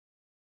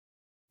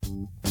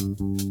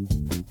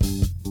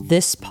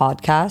This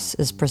podcast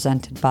is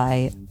presented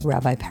by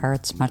Rabbi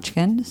Peretz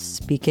Mochkin,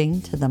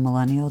 speaking to the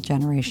millennial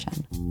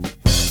generation.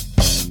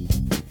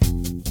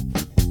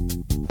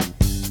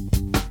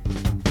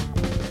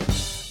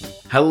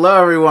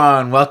 Hello,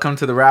 everyone. Welcome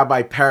to the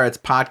Rabbi Peretz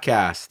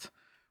podcast.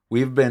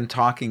 We've been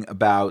talking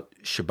about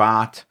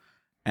Shabbat,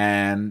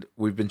 and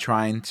we've been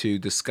trying to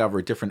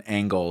discover different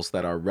angles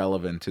that are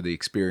relevant to the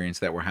experience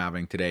that we're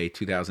having today,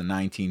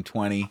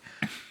 2019-20,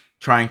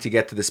 trying to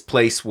get to this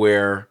place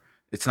where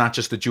it's not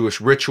just a Jewish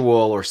ritual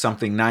or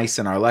something nice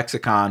in our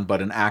lexicon,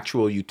 but an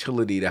actual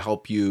utility to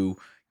help you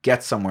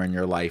get somewhere in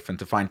your life and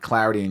to find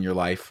clarity in your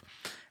life.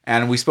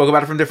 And we spoke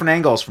about it from different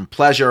angles, from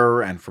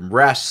pleasure and from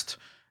rest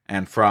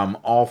and from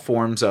all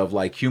forms of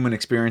like human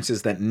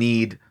experiences that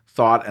need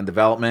thought and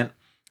development.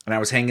 And I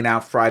was hanging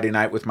out Friday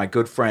night with my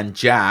good friend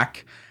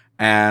Jack,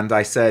 and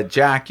I said,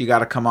 Jack, you got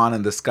to come on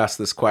and discuss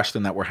this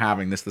question that we're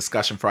having, this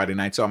discussion Friday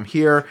night. So I'm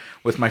here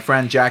with my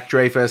friend Jack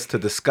Dreyfus to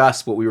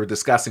discuss what we were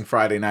discussing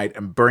Friday night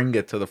and bring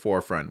it to the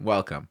forefront.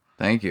 Welcome.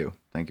 Thank you.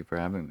 Thank you for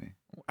having me.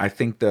 I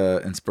think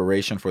the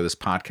inspiration for this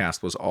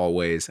podcast was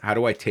always, how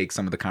do I take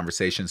some of the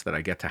conversations that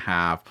I get to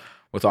have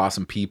with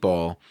awesome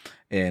people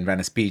in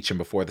Venice Beach and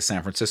before the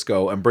San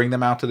Francisco and bring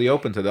them out to the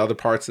open, to the other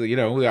parts of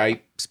the,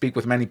 I speak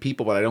with many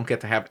people, but I don't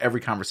get to have every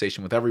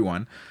conversation with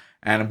everyone.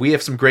 And we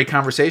have some great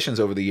conversations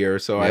over the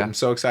years. So I'm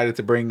so excited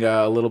to bring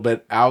a little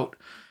bit out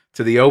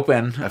to the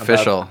open.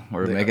 Official.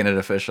 We're making it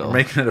official. We're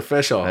making it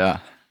official. Yeah.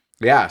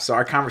 Yeah. So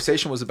our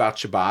conversation was about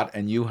Shabbat,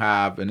 and you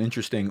have an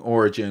interesting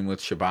origin with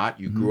Shabbat.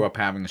 You grew up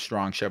having a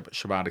strong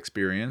Shabbat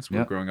experience. We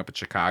were growing up in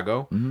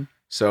Chicago. Mm-hmm.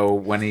 So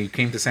when you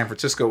came to San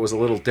Francisco, it was a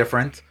little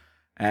different.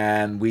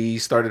 And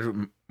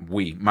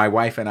my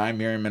wife and I,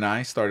 Miriam and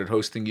I, started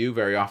hosting you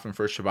very often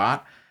for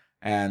Shabbat.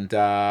 And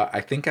I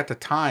think at the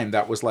time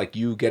that was like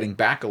you getting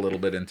back a little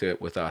bit into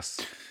it with us.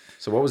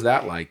 So what was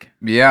that like?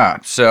 Yeah.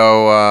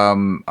 So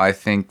I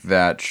think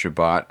that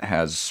Shabbat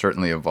has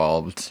certainly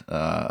evolved,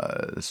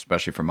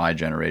 especially for my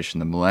generation,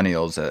 the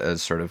millennials,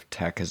 as sort of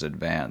tech has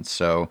advanced.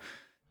 So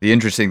the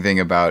interesting thing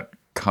about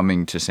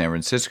coming to San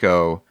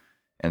Francisco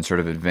and sort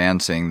of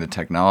advancing the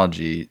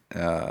technology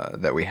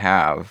that we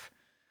have,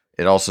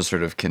 it also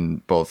sort of can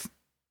both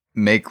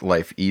make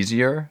life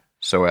easier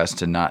so as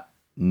to not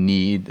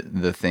need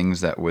the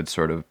things that would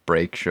sort of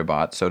break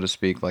Shabbat, so to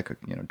speak, like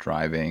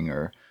driving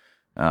or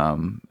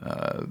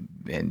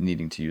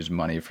needing to use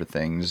money for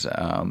things.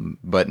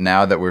 But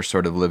now that we're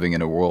sort of living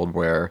in a world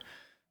where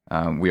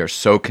we are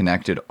so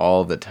connected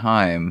all the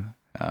time,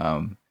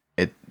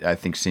 it I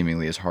think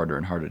seemingly is harder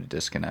and harder to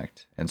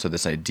disconnect. And so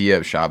this idea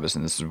of Shabbos,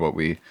 and this is what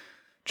we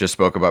just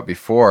spoke about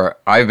before,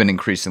 I've been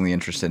increasingly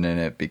interested in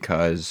it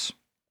because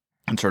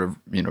I'm sort of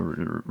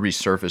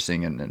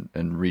resurfacing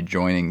and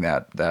rejoining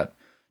that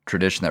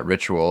tradition, that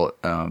ritual,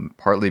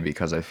 partly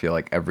because I feel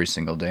like every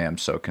single day I'm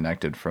so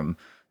connected, from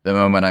the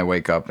moment I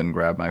wake up and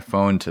grab my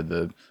phone to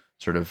the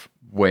sort of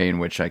way in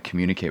which I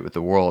communicate with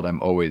the world.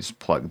 I'm always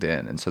plugged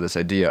in. And so this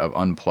idea of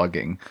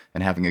unplugging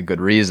and having a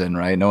good reason,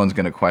 right? No one's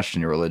going to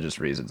question your religious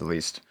reasons, at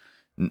least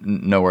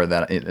nowhere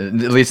at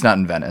least not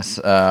in Venice.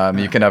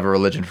 You can have a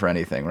religion for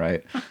anything,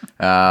 right?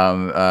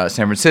 San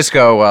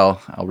Francisco,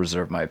 well, I'll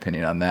reserve my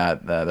opinion on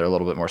that. They're a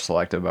little bit more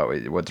selective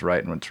about what's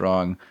right and what's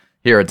wrong.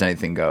 Here, it's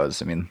anything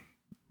goes. I mean,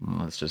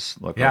 let's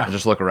just look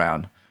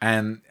around.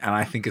 And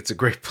I think it's a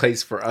great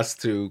place for us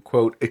to,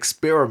 quote,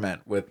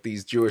 experiment with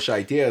these Jewish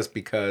ideas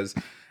because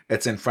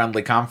it's in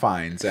friendly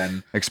confines.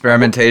 And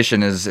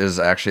experimentation is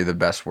actually the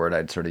best word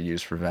I'd sort of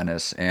use for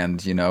Venice.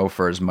 And,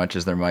 for as much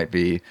as there might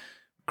be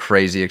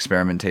crazy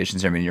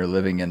experimentations, I mean, you're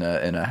living in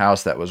a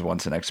house that was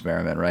once an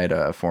experiment, right?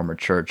 A former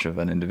church of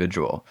an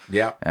individual.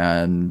 Yeah.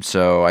 And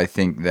so I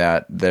think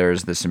that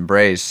there's this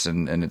embrace,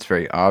 and it's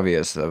very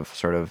obvious, of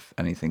sort of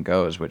anything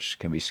goes, which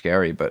can be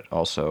scary, but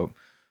also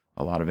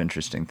a lot of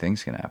interesting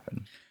things can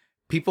happen.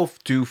 People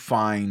do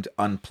find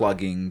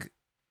unplugging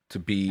to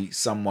be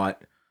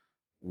somewhat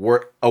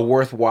a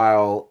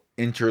worthwhile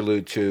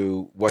interlude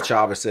to what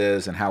Shabbos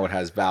is and how it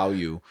has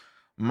value.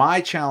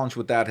 My challenge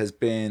with that has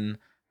been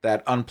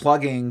that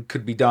unplugging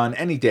could be done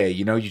any day.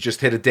 You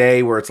just hit a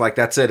day where it's like,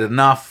 that's it,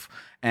 enough.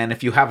 And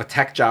if you have a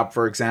tech job,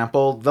 for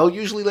example, they'll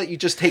usually let you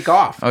just take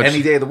off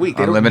any day of the week.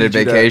 They unlimited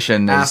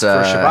vacation is for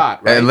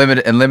Shabbat,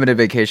 right? Unlimited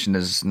vacation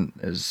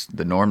is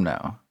the norm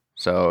now.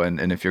 So,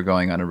 and if you're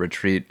going on a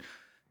retreat,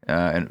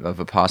 of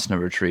a Vipassana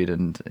retreat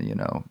in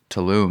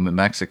Tulum in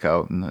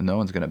Mexico, no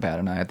one's going to bat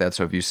an eye at that.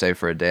 So if you say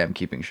for a day I'm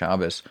keeping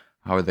Shabbos,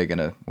 how are they going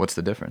to? What's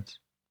the difference?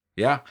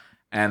 Yeah,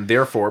 and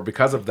therefore,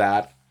 because of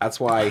that, that's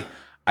why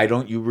I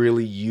don't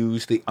really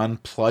use the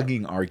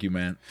unplugging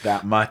argument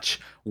that much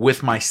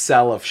with my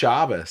sell of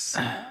Shabbos,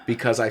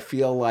 because I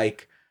feel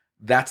like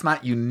that's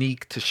not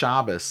unique to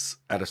Shabbos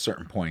at a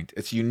certain point.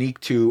 It's unique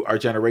to our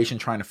generation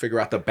trying to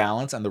figure out the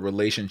balance and the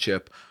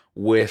relationship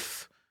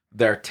with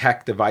their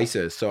tech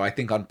devices. So I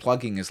think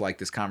unplugging is like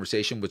this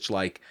conversation which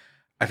like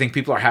I think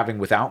people are having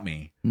without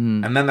me.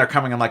 And then they're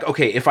coming and like,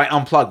 okay, if I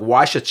unplug,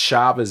 why should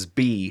Shabbos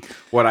be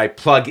what I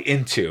plug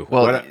into?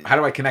 Well, how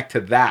do I connect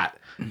to that?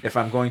 If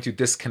I'm going to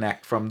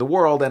disconnect from the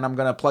world and I'm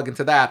going to plug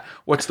into that,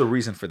 what's the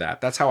reason for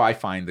that? That's how I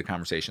find the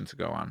conversation to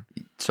go on.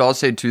 So I'll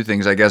say two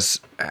things. I guess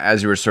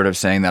as you were sort of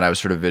saying that, I was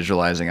sort of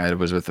visualizing. I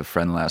was with a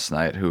friend last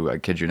night who, I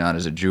kid you not,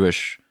 is a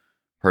Jewish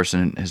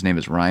person. His name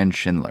is Ryan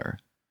Schindler.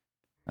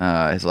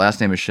 His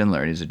last name is Schindler,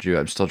 and he's a Jew.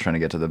 I'm still trying to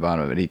get to the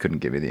bottom of it. He couldn't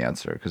give me the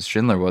answer because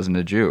Schindler wasn't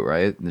a Jew,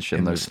 right?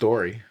 In the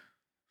story.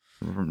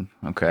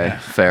 Okay, Yeah.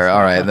 fair.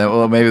 All right. Then,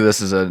 well, maybe this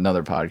is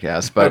another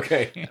podcast. But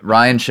Okay.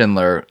 Ryan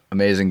Schindler,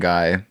 amazing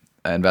guy,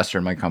 investor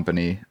in my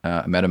company.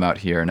 I met him out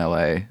here in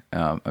LA.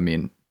 I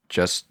mean,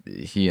 just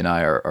he and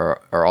I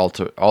are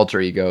alter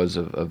egos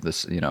of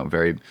this,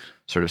 very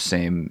sort of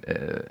same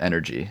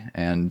energy.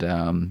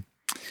 And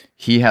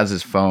he has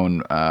his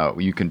phone.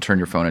 You can turn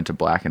your phone into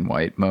black and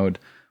white mode,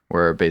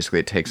 where basically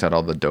it takes out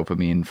all the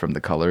dopamine from the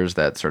colors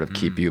that sort of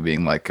keep you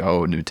being like,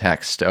 oh, new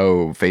text,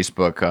 oh,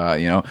 Facebook,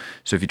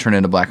 So if you turn it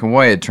into black and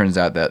white, it turns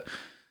out that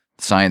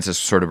science is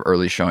sort of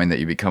early showing that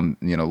you become,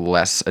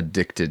 less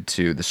addicted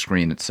to the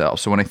screen itself.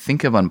 So when I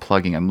think of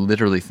unplugging, I'm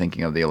literally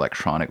thinking of the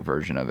electronic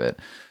version of it.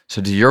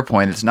 So to your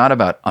point, it's not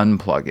about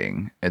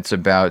unplugging. It's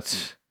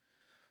about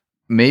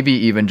maybe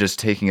even just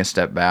taking a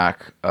step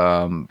back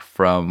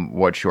from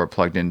what you're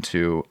plugged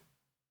into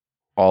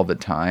all the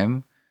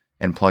time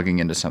and plugging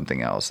into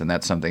something else. And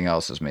that something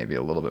else is maybe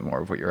a little bit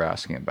more of what you're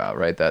asking about,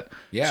 right? That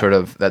sort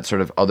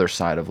of other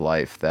side of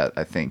life that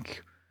I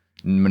think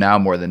now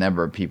more than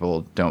ever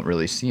people don't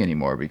really see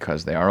anymore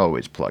because they are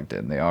always plugged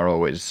in. They are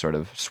always sort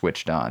of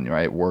switched on,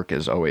 right? Work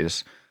is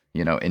always,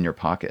 in your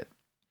pocket.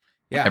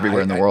 Yeah,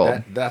 everywhere in the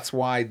world. That's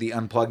why the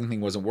unplugging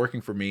thing wasn't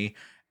working for me.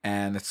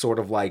 And it's sort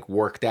of like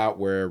worked out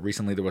where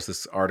recently there was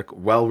this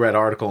well-read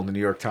article in the New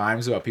York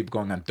Times about people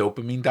going on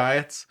dopamine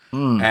diets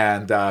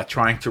and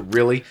trying to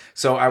really.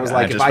 So I was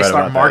like, if I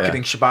start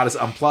marketing Shabbat as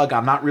unplug,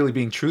 I'm not really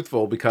being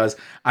truthful because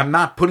I'm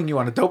not putting you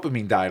on a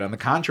dopamine diet. On the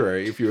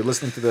contrary, if you're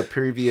listening to the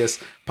previous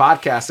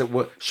podcast,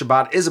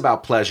 Shabbat is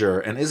about pleasure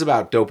and is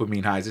about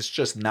dopamine highs. It's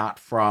just not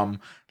from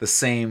the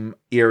same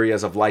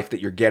areas of life that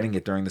you're getting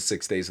it during the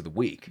 6 days of the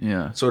week.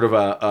 Yeah. Sort of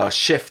a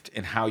shift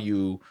in how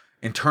you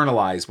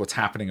internalize what's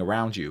happening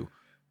around you.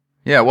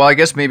 Yeah, well, I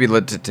guess maybe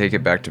to take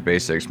it back to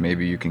basics,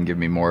 maybe you can give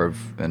me more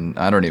of, and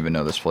I don't even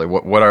know this fully,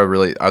 what are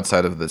really,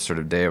 outside of the sort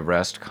of day of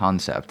rest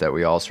concept that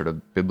we all sort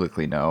of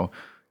biblically know,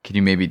 can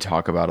you maybe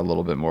talk about a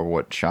little bit more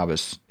what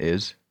Shabbos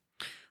is?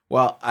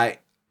 Well,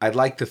 I'd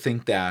like to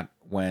think that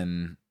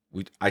when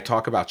I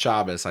talk about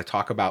Shabbos, I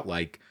talk about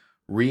like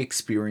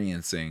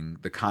re-experiencing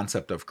the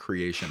concept of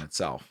creation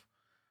itself.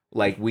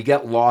 Like we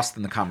get lost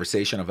in the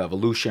conversation of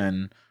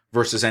evolution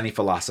versus any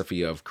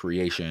philosophy of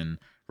creation,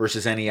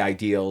 versus any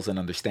ideals and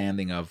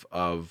understanding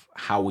of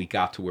how we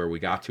got to where we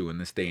got to in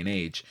this day and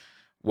age.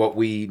 What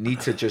we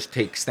need to just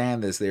take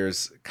stand is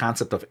there's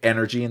concept of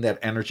energy, and that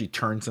energy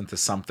turns into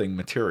something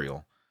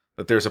material.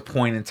 That there's a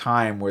point in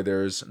time where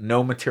there's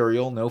no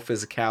material, no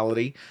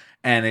physicality,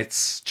 and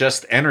it's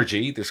just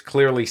energy. There's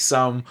clearly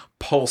some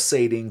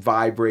pulsating,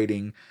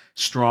 vibrating,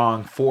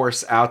 strong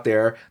force out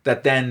there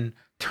that then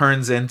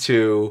turns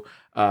into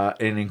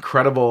an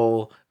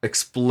incredible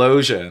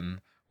explosion,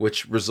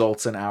 which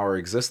results in our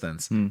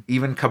existence.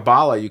 Even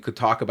Kabbalah, you could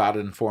talk about it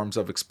in forms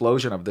of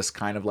explosion, of this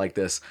kind of like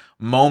this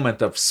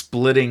moment of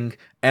splitting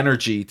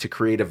energy to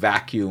create a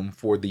vacuum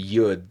for the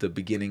Yud, the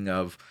beginning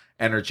of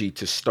energy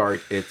to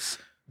start its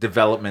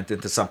development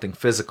into something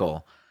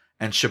physical.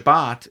 And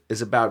Shabbat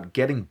is about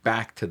getting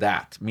back to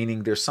that,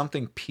 meaning there's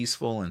something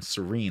peaceful and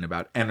serene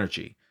about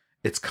energy.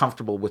 It's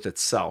comfortable with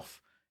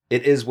itself.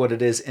 It is what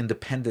it is,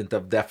 independent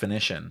of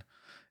definition.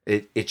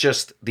 It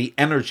just, the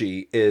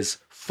energy is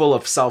full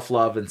of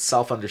self-love and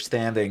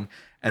self-understanding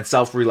and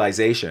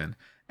self-realization.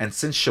 And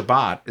since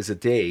Shabbat is a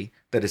day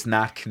that is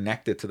not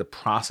connected to the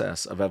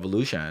process of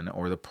evolution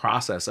or the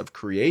process of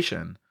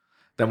creation,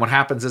 then what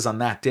happens is on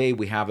that day,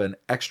 we have an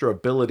extra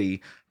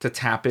ability to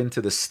tap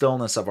into the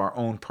stillness of our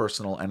own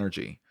personal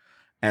energy.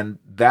 And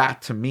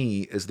that, to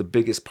me, is the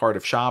biggest part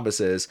of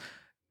Shabbos is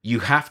you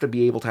have to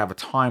be able to have a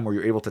time where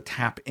you're able to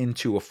tap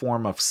into a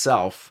form of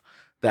self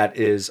that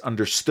is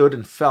understood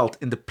and felt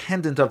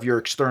independent of your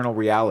external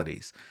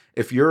realities.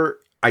 If your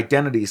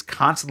identity is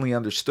constantly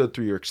understood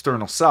through your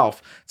external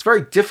self, it's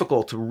very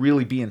difficult to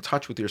really be in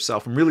touch with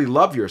yourself and really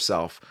love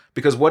yourself.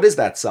 Because what is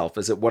that self?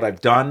 Is it what I've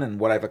done and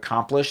what I've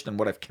accomplished and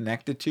what I've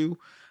connected to?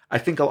 I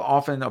think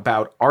often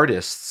about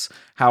artists,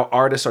 how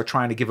artists are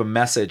trying to give a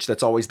message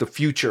that's always the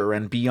future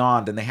and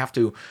beyond, and they have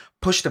to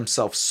push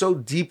themselves so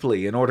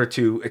deeply in order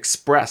to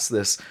express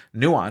this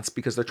nuance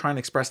because they're trying to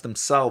express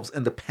themselves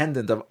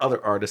independent of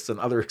other artists and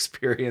other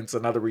experience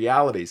and other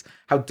realities.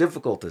 How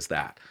difficult is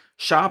that?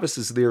 Shabbos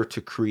is there to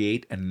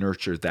create and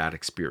nurture that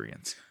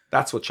experience.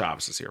 That's what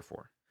Shabbos is here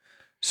for.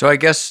 So I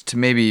guess to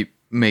maybe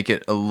make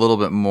it a little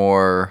bit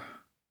more,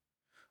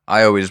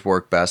 I always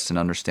work best in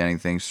understanding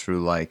things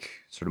through like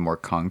sort of more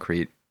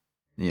concrete,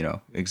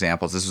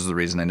 examples. This is the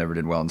reason I never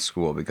did well in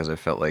school, because I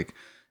felt like,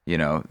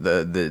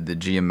 the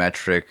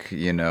geometric,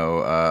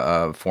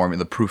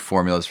 the proof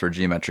formulas for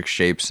geometric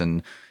shapes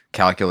and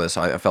calculus.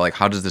 I felt like,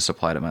 how does this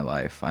apply to my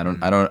life?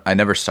 I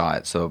never saw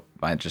it, so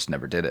I just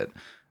never did it.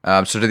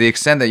 So to the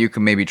extent that you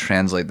can maybe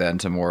translate that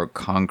into more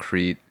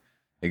concrete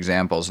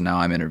examples. Now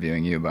I'm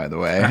interviewing you, by the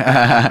way.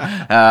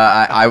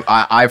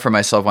 I for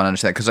myself want to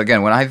understand, because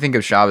again, when I think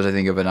of Shabbos, I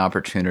think of an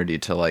opportunity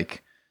to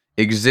like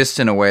exist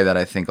in a way that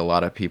I think a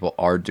lot of people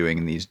are doing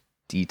in these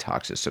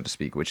detoxes, so to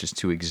speak, which is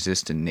to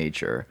exist in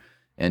nature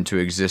and to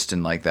exist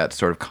in like that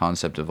sort of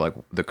concept of like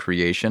the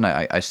creation.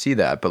 I see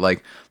that, but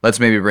like let's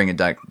maybe bring it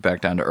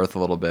back down to earth a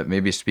little bit.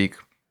 Maybe speak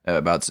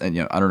about, and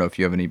I don't know if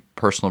you have any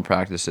personal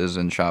practices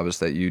in Shabbos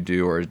that you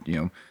do, or is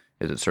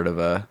it sort of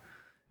a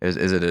is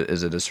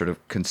it a sort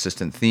of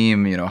consistent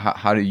theme?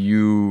 How do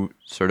you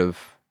sort of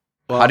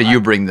how do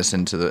you bring this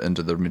into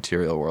the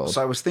material world?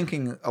 So I was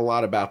thinking a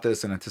lot about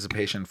this in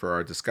anticipation for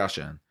our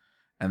discussion,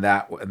 and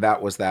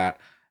that was that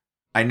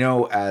I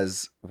know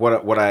as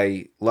what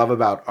I love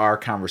about our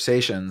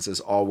conversations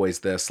is always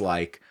this,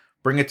 like,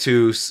 bring it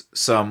to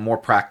some more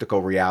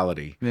practical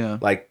reality. Yeah.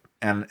 Like,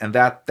 and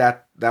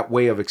that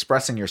way of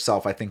expressing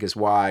yourself, I think, is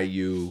why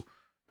you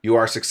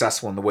are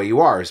successful in the way you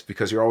are, is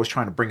because you're always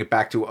trying to bring it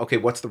back to, okay,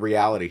 what's the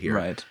reality here?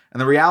 Right.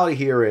 And the reality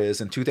here is,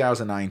 in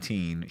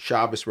 2019,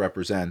 Shabbos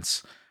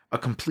represents a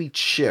complete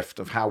shift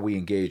of how we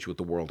engage with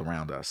the world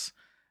around us.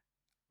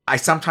 I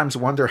sometimes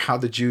wonder how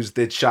the Jews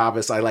did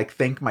Shabbos. I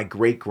thank my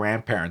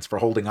great-grandparents for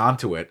holding on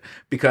to it,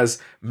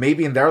 because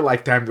maybe in their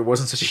lifetime there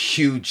wasn't such a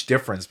huge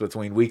difference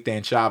between weekday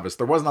and Shabbos.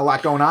 There wasn't a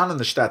lot going on in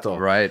the shtetl.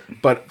 Right.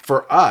 But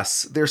for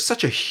us, there's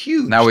such a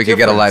huge Now we difference.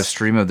 could get a live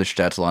stream of the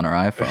shtetl on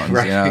our iPhones.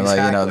 Right,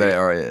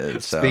 exactly.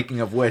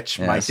 Speaking of which,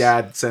 Yes. my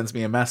dad sends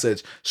me a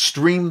message,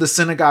 stream the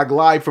synagogue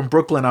live from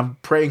Brooklyn. I'm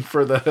praying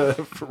for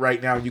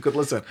right now. You could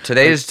listen.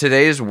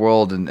 Today's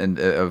world and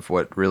of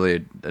what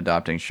really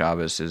adopting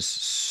Shabbos is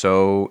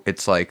so,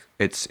 it's like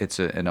it's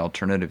an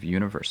alternative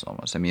universe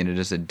almost. I mean, it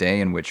is a day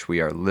in which we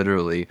are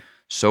literally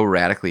so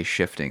radically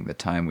shifting the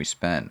time we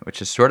spend,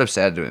 which is sort of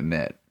sad to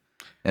admit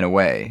in a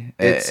way.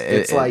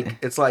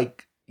 It's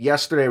like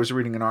yesterday I was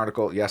reading an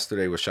article.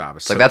 Yesterday was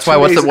Shabbos. Like, that's why.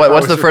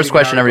 What's the first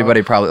question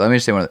everybody probably? Let me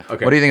say one.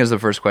 Okay. What do you think is the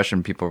first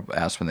question people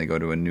ask when they go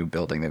to a new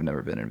building they've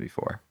never been in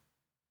before?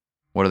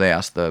 What do they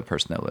ask the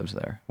person that lives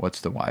there?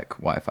 What's the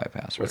Wi-Fi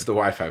password? What's the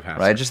Wi-Fi password?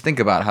 Right. Just think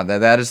about how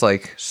that is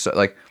like. So,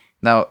 like,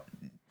 now,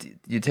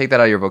 you take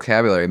that out of your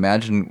vocabulary.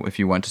 Imagine if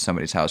you went to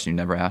somebody's house and you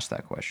never asked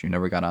that question. You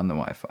never got on the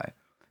Wi-Fi.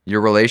 Your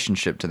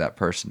relationship to that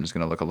person is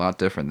going to look a lot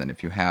different than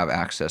if you have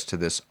access to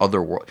this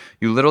other world.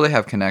 You literally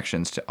have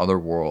connections to other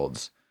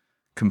worlds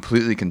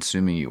completely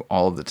consuming you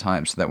all of the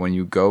time, so that when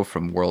you go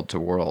from world to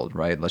world,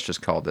 right? Let's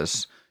just call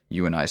this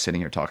you and I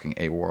sitting here talking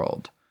a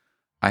world.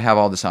 I have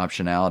all this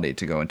optionality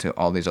to go into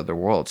all these other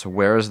worlds. So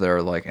where is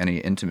there like any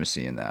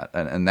intimacy in that?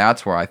 And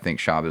that's where I think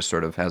Shabbos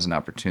sort of has an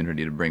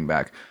opportunity to bring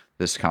back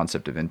this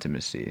concept of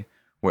intimacy,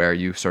 where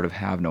you sort of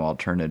have no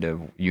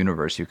alternative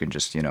universe you can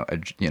just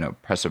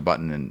press a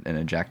button and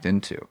eject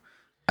into.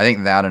 I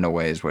think that in a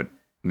way is what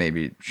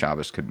maybe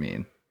Shabbos could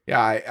mean. Yeah,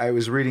 I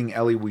was reading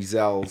Elie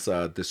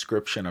Wiesel's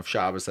description of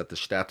Shabbos at the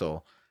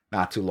shtetl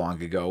not too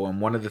long ago, and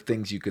one of the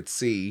things you could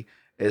see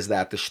is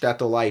that the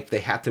shtetl life, they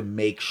had to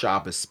make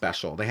Shabbos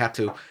special. They had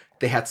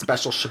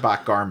special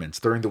Shabbat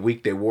garments. During the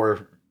week, they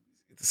wore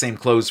the same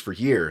clothes for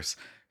years.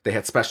 They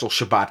had special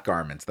Shabbat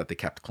garments that they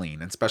kept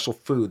clean, and special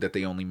food that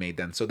they only made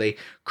then. So they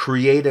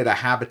created a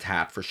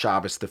habitat for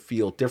Shabbos to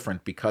feel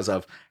different because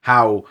of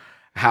how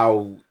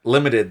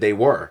limited they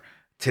were.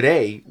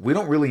 Today, we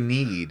don't really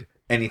need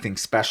anything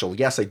special.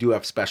 Yes, I do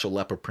have special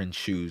leopard print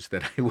shoes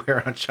that I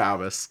wear on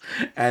Shabbos.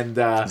 And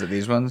is it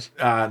these ones?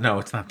 No,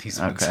 it's not these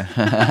ones. Okay.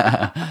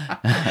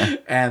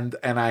 and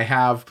I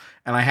have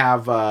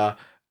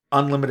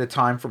unlimited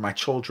time for my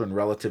children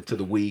relative to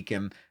the week,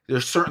 and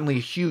there's certainly a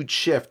huge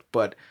shift,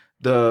 but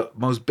the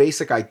most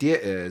basic idea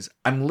is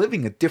I'm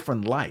living a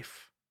different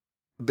life.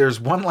 There's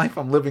one life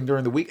I'm living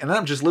during the week, and then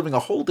I'm just living a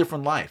whole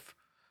different life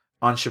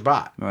on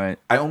Shabbat. Right.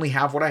 I only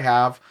have what I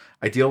have.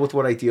 I deal with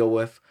what I deal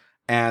with.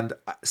 And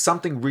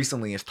something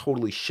recently has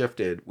totally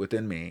shifted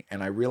within me.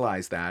 And I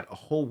realized that a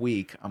whole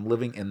week I'm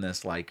living in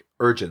this like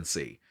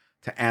urgency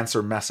to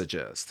answer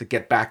messages, to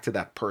get back to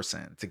that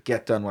person, to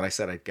get done what I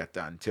said I'd get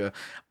done, to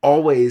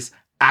always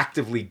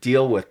actively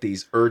deal with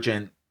these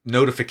urgent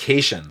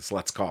notifications,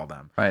 let's call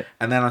them. Right.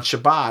 And then on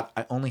Shabbat,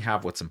 I only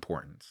have what's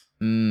important.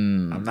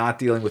 I'm not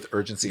dealing with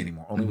urgency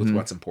anymore, only with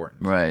what's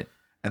important. Right.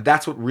 And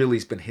that's what really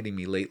has been hitting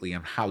me lately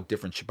on how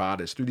different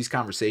Shabbat is. Through these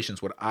conversations,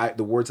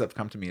 the words that have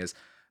come to me is,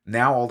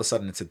 now all of a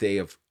sudden it's a day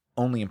of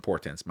only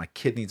importance. My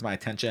kid needs my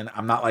attention.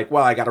 I'm not like,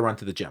 well, I got to run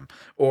to the gym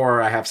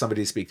or I have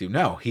somebody to speak to.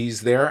 No,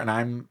 he's there and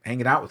I'm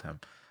hanging out with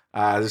him.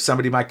 There's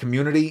somebody in my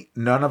community.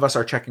 None of us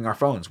are checking our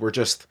phones.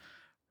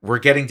 We're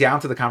getting down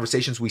to the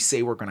conversations we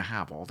say we're going to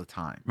have all the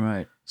time.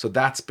 Right. So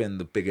that's been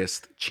the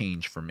biggest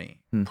change for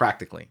me,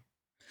 practically.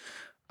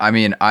 I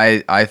mean,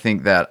 I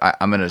think that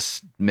I'm going to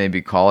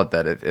maybe call it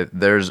that.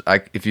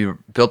 If you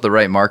built the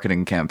right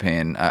marketing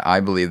campaign, I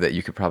believe that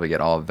you could probably get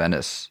all of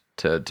Venice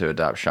to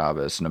adopt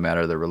Shabbos, no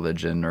matter their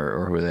religion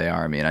or who they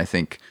are. I mean, I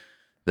think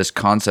this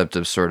concept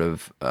of sort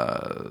of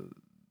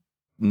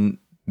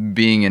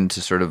being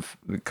into sort of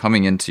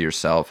coming into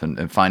yourself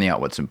and finding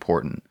out what's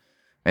important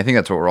I think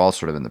that's what we're all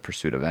sort of in the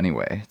pursuit of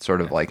anyway. It's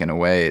sort of like, in a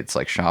way, it's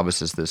like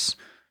Shabbos is this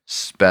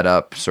sped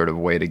up sort of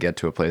way to get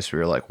to a place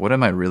where you're like, what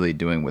am I really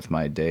doing with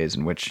my days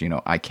in which,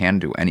 I can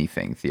do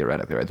anything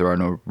theoretically, right? There are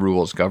no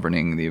rules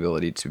governing the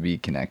ability to be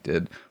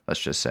connected, let's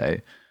just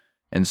say.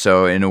 And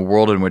so in a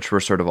world in which we're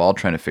sort of all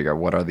trying to figure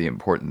out what are the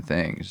important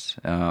things,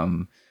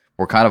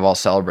 we're kind of all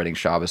celebrating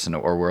Shabbos,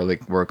 or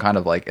we're kind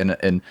of like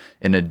in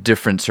a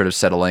different sort of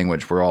set of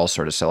language. We're all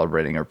sort of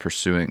celebrating or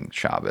pursuing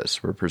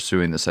Shabbos. We're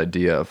pursuing this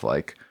idea of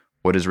like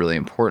what is really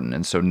important.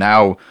 And so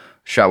now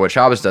what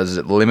Shabbos does is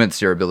it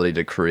limits your ability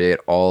to create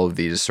all of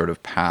these sort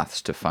of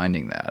paths to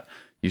finding that.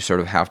 You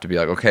sort of have to be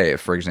like, okay, if,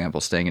 for example,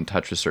 staying in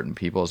touch with certain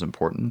people is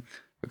important,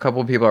 a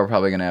couple of people are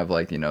probably going to have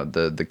like,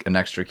 an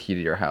extra key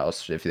to your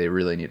house if they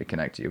really need to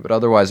connect to you, but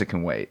otherwise it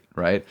can wait,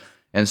 right?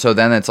 And so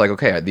then it's like,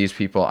 okay, these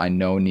people I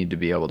know need to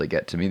be able to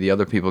get to me. The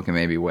other people can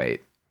maybe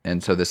wait.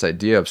 And so this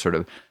idea of sort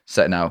of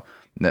now,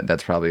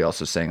 that's probably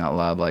also saying out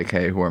loud, like,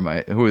 hey, who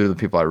are the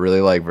people I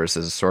really like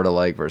versus sort of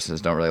like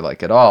versus don't really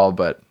like at all.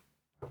 But,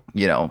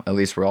 at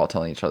least we're all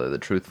telling each other the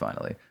truth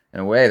finally. In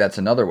a way, that's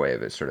another way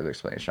of it sort of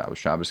explaining Shabbos.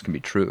 Shabbos can be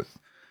truth,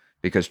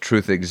 because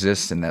truth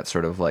exists in that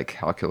sort of like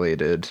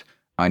calculated,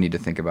 I need to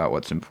think about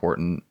what's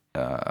important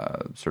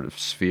sort of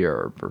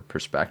sphere or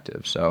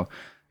perspective. So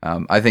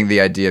I think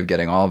the idea of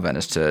getting all of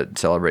Venice to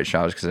celebrate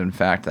Shabbos, because in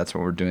fact that's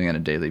what we're doing on a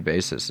daily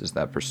basis, is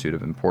that pursuit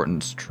of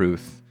importance,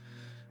 truth,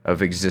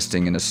 of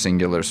existing in a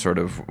singular sort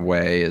of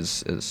way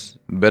is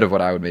a bit of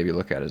what I would maybe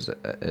look at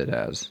it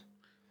as.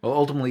 Well,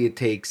 ultimately, it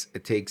takes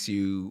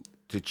you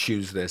to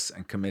choose this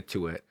and commit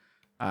to it.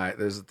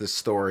 There's this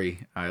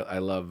story I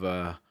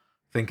love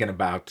thinking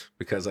about,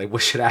 because I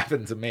wish it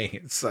happened to me.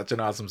 It's such an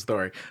awesome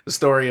story. The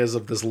story is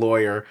of this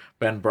lawyer,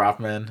 Ben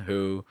Brofman,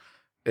 who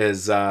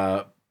is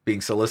being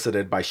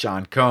solicited by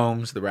Sean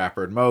Combs, the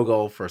rapper and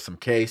mogul, for some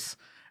case,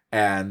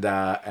 and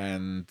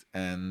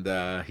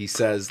he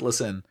says,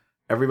 "Listen,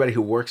 everybody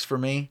who works for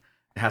me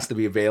has to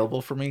be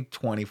available for me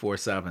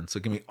 24/7. So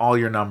give me all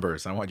your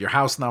numbers. I want your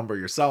house number,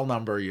 your cell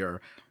number,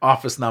 your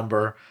office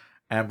number."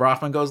 And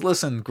Brofman goes,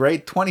 "Listen,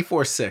 great,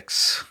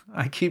 24/6.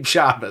 I keep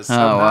Shabbos.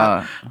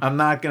 I'm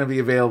not going to be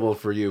available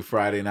for you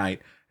Friday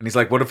night." And he's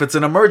like, "What if it's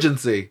an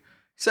emergency?"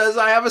 He says,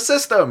 "I have a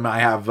system. I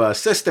have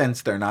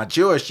assistants. They're not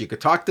Jewish. You could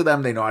talk to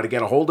them. They know how to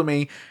get a hold of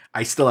me.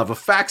 I still have a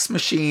fax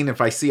machine. If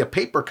I see a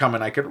paper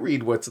coming, I could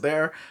read what's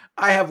there.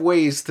 I have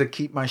ways to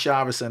keep my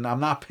Shabbos, and I'm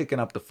not picking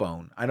up the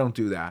phone. I don't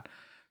do that."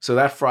 So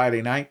that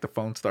Friday night, the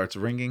phone starts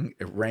ringing.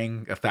 It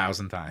rang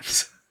 1,000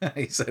 times.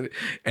 He said,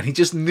 and he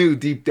just knew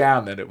deep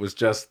down that it was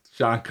just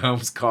Sean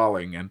Combs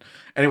calling. And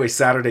anyway,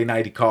 Saturday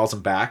night, he calls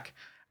him back.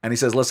 And he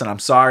says, "Listen, I'm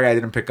sorry I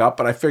didn't pick up,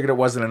 but I figured it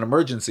wasn't an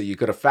emergency. You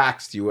could have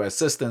faxed. You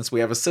assistants. We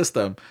have a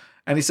system."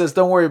 And he says,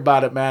 "Don't worry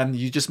about it, man.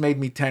 You just made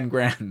me 10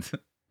 grand.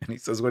 And he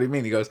says, "What do you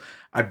mean?" He goes,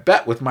 "I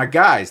bet with my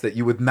guys that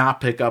you would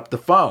not pick up the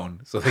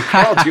phone. So they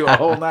called you a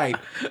whole night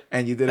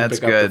and you didn't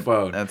pick up the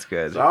phone." That's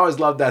good. So I always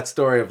love that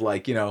story of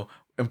like,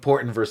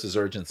 important versus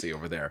urgency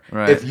over there.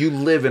 Right. If you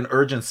live in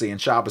urgency and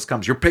Shabbos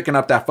comes, you're picking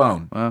up that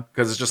phone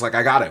because it's just like,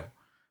 I got to.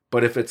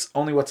 But if it's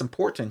only what's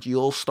important,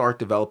 you'll start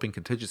developing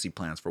contingency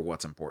plans for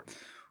what's important.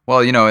 Well,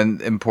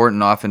 and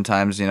important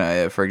oftentimes,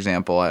 for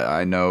example,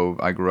 I know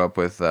I grew up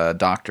with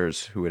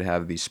doctors who would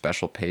have these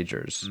special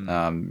pagers,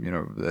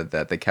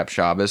 that they kept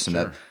Shabbos,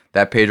 and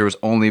that pager was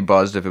only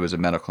buzzed if it was a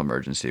medical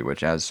emergency,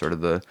 which as sort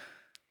of the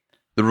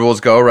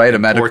rules go, right?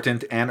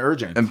 Important and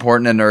urgent.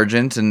 Important and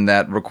urgent, and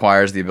that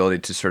requires the ability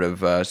to sort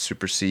of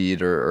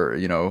supersede or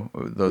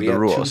the we had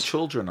rules. 2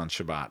 children on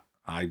Shabbat.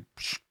 I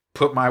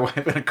put my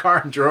wife in a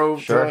car and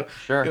drove to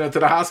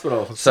the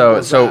hospital.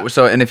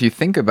 So, and if you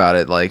think about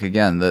it, like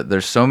again,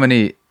 there's so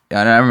many.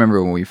 And I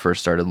remember when we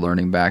first started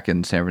learning back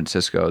in San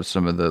Francisco,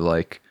 some of the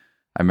like,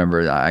 I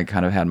remember I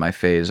kind of had my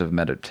phase of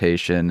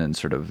meditation and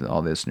sort of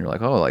all this, and you're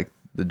like, oh, like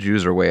the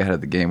Jews are way ahead of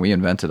the game. We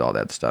invented all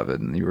that stuff,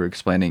 and you were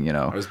explaining,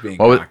 I was being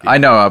cocky. I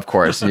know, of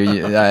course. I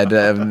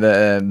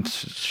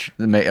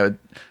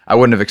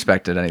wouldn't have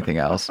expected anything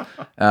else.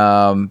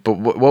 But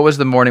what was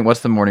the morning?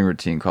 What's the morning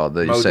routine called?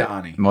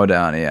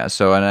 Modani, yeah.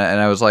 So and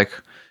I was like,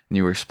 and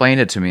you were explaining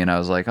it to me, and I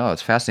was like, oh,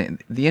 it's fascinating.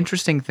 The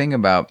interesting thing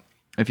about,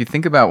 if you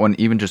think about when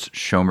even just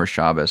Shomer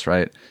Shabbos,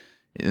 right?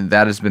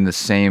 That has been the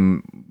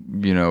same,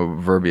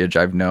 verbiage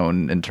I've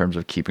known in terms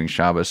of keeping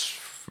Shabbos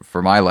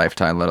for my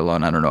lifetime, let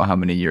alone I don't know how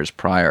many years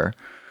prior.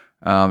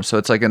 So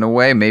it's like, in a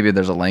way, maybe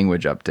there's a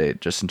language update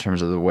just in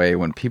terms of the way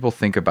when people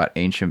think about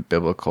ancient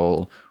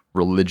biblical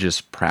religious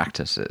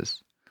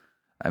practices.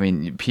 I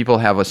mean, people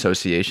have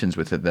associations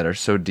with it that are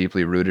so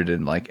deeply rooted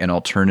in like an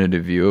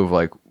alternative view of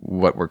like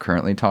what we're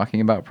currently talking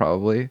about,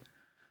 probably.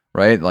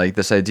 Right, like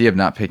this idea of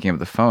not picking up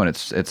the phone.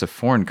 It's a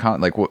foreign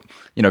like what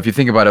if you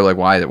think about it, like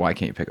why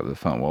can't you pick up the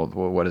phone? Well,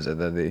 what is it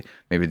that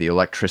maybe the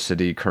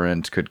electricity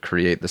current could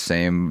create the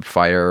same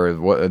fire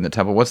in the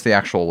temple? What's the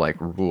actual like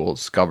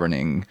rules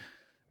governing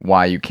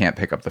why you can't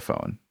pick up the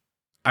phone?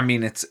 I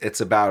mean,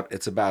 it's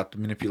about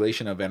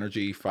manipulation of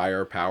energy,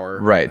 fire, power,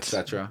 right,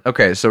 etc.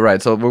 Okay, so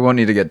we won't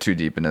need to get too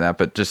deep into that,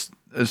 but just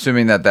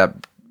assuming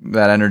that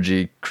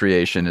energy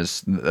creation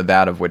is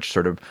that of which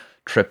sort of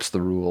trips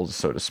the rules,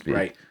 so to speak.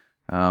 Right.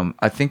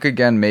 I think,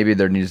 again, maybe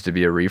there needs to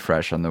be a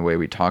refresh on the way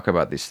we talk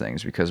about these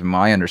things, because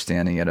my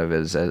understanding of it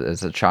is,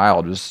 as a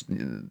child, was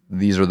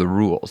these are the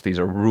rules. These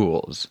are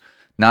rules.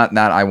 Not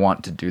I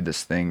want to do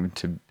this thing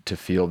to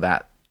feel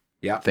that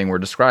thing we're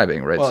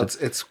describing, right? Well,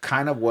 it's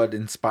kind of what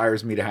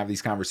inspires me to have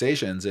these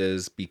conversations,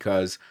 is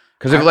because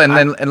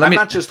I'm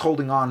not just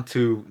holding on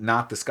to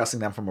not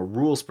discussing them from a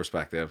rules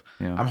perspective.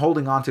 Yeah. I'm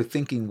holding on to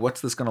thinking,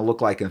 what's this going to look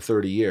like in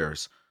 30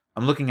 years?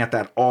 I'm looking at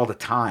that all the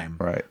time.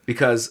 Right.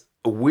 Because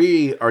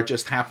we are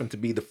just happen to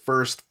be the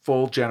first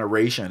full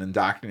generation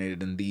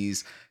indoctrinated in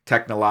these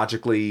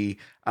technologically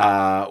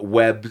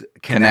web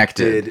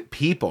connected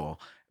people.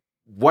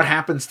 What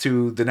happens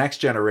to the next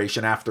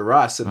generation after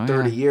us in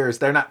 30 years?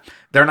 They're not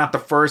the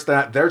first.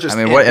 They're just.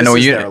 I mean,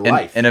 their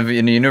life.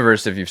 In the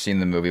universe, if you've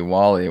seen the movie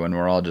WALL-E, when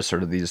we're all just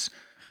sort of these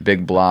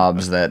big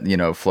blobs that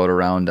float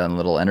around on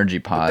little energy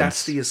pods. But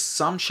that's the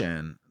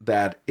assumption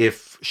that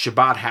if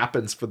Shabbat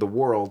happens for the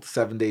world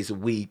 7 days a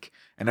week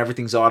and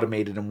everything's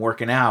automated and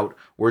working out,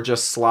 we're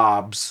just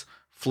slobs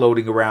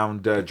floating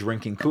around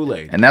drinking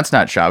Kool-Aid. And that's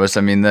not Shabbos.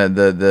 I mean,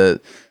 there's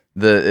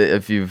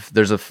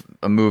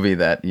a movie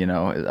that,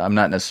 I'm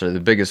not necessarily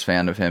the biggest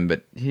fan of him,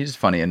 but he's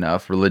funny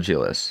enough.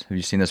 Religulous. Have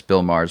you seen this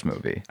Bill Maher's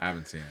movie? I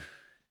haven't seen it.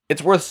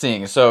 It's worth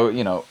seeing. So,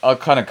 I'll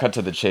kind of cut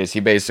to the chase. He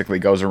basically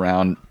goes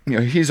around,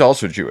 he's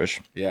also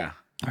Jewish. Yeah.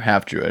 Or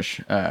half Jewish,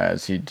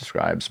 as he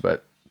describes,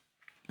 but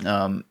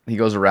he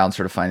goes around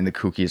sort of finding the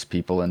kookiest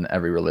people in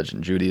every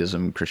religion: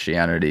 Judaism,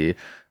 Christianity,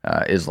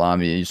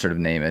 Islam, you sort of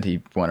name it.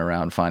 He went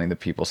around finding the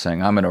people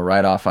saying, I'm going to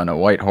ride off on a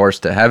white horse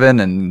to heaven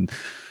and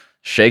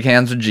shake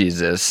hands with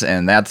Jesus,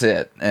 and that's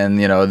it. And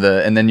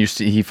and then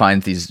he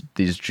finds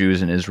these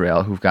Jews in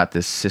Israel who've got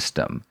this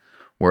system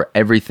where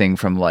everything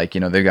from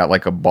they've got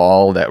like a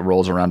ball that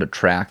rolls around a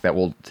track that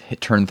will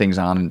turn things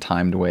on in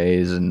timed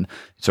ways, and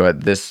so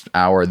at this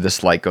hour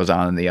this light goes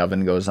on and the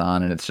oven goes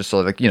on, and it's just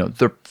sort of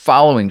they're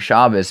following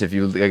Shabbos. If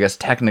you, I guess,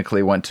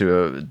 technically went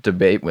to a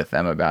debate with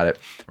them about it,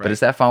 right. But is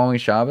that following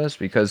Shabbos?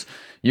 Because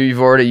you're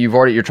trying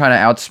to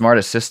outsmart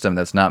a system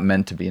that's not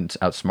meant to be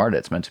outsmarted.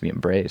 It's meant to be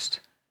embraced.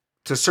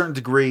 To a certain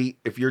degree,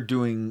 if you're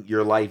doing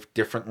your life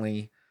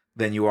differently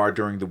than you are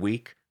during the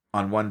week,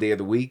 on one day of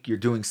the week, you're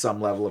doing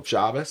some level of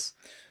Shabbos.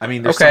 I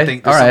mean, there's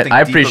something. All right, I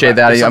appreciate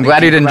that. I'm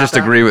glad you didn't just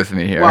agree with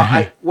me here.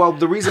 Well,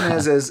 the reason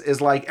is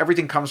like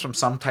everything comes from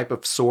some type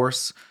of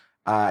source.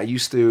 I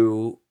used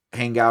to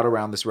hang out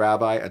around this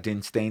rabbi,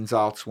 Adin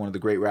Steinsaltz, one of the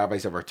great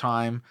rabbis of our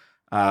time.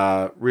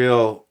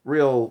 Real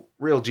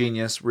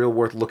genius, real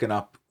worth looking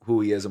up who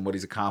he is and what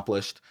he's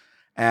accomplished.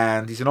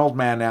 And he's an old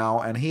man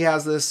now, and he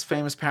has this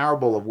famous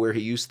parable of where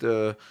he used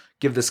to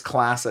give this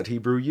class at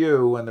Hebrew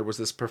U, and there was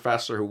this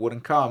professor who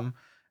wouldn't come.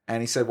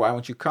 And he said, why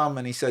won't you come?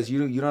 And he says, you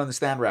don't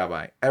understand,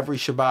 Rabbi. Every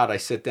Shabbat I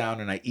sit down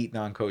and I eat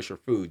non-kosher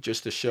food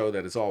just to show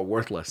that it's all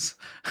worthless.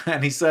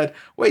 And he said,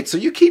 wait, so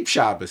you keep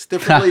Shabbos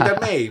differently than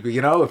me,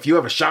 if you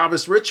have a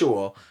Shabbos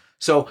ritual.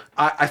 So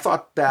I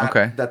thought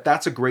that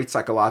that's a great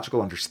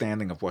psychological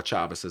understanding of what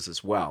Shabbos is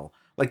as well.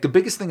 Like the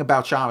biggest thing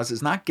about Shabbos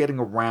is not getting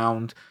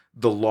around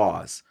the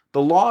laws.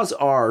 The laws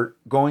are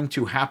going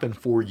to happen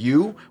for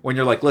you when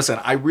you're like, listen,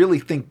 I really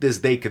think this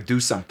day could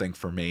do something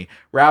for me.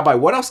 Rabbi,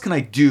 what else can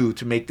I do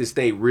to make this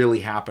day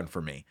really happen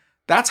for me?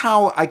 That's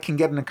how I can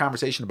get in a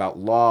conversation about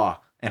law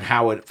and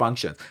how it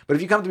functions. But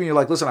if you come to me and you're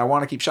like, listen, I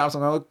want to keep Shabbos,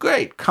 I'm like,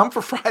 great, come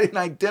for Friday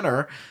night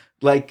dinner.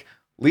 Like,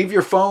 leave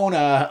your phone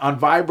on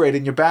vibrate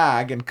in your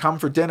bag and come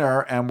for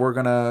dinner, and we're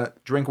going to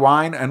drink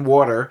wine and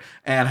water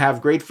and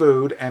have great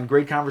food and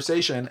great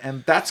conversation.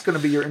 And that's going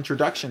to be your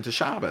introduction to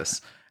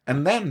Shabbos.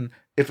 And then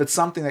if it's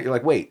something that you're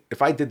like, wait,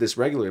 if I did this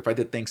regularly, if I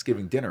did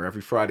Thanksgiving dinner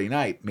every Friday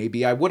night,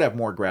 maybe I would have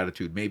more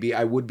gratitude. Maybe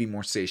I would be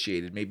more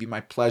satiated. Maybe my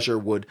pleasure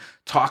would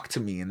talk to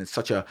me in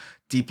such a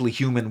deeply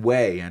human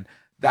way. And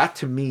that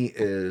to me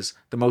is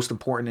the most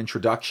important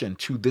introduction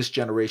to this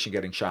generation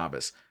getting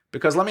Shabbos.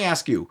 Because let me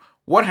ask you,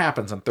 what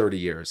happens in 30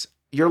 years?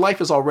 Your life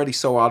is already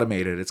so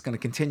automated. It's going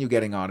to continue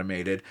getting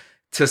automated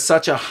to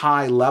such a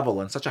high level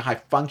and such a high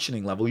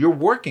functioning level. You're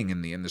working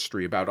in the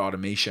industry about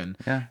automation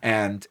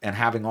and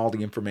having all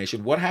the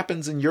information. What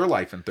happens in your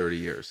life in 30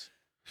 years?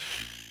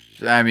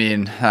 I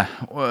mean,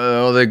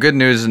 well, the good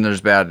news and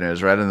there's bad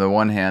news, right? On the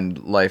one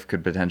hand, life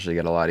could potentially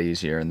get a lot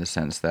easier in the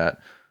sense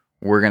that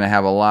we're going to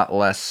have a lot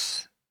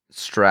less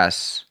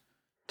stress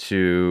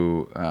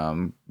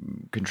to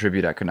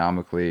contribute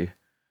economically,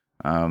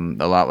 a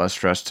lot less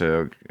stress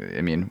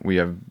we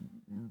have,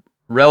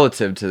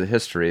 relative to the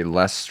history,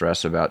 less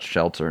stress about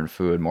shelter and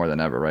food more than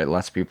ever, right?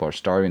 Less people are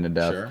starving to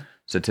death. Sure.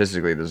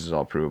 Statistically, this is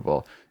all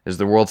provable. Is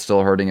the world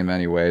still hurting in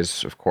many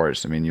ways? Of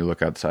course. I mean, you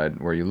look outside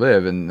where you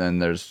live, and then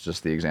there's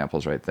just the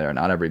examples right there.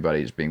 Not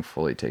everybody is being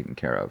fully taken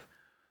care of.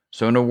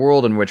 So in a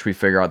world in which we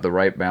figure out the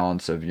right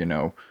balance of,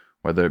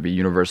 whether it be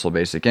universal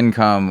basic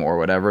income or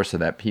whatever, so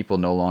that people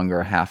no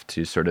longer have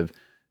to sort of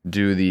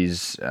do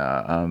these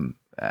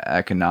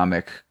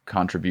economic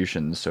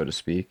contributions, so to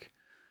speak,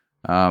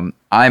 I'm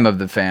of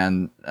the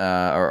fan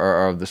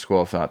or of the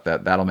school of thought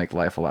that that'll make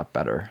life a lot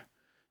better.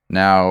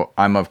 Now,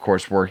 I'm of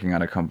course working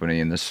on a company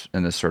in this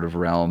sort of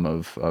realm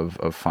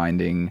of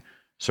finding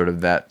sort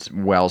of that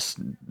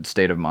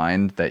state of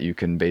mind that you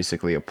can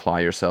basically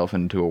apply yourself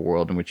into a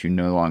world in which you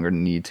no longer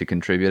need to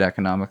contribute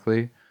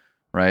economically,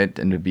 right?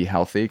 And to be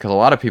healthy, because a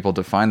lot of people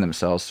define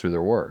themselves through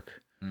their work.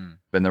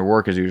 And their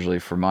work is usually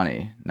for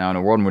money. Now, in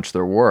a world in which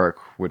their work,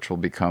 which will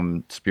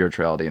become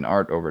spirituality and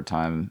art over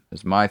time,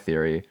 is my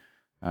theory,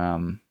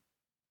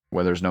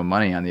 where there's no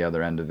money on the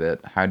other end of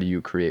it, how do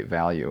you create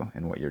value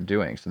in what you're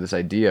doing? So this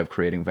idea of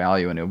creating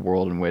value in a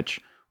world in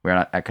which we're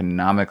not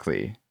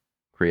economically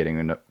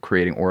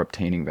creating or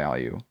obtaining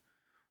value,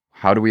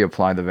 how do we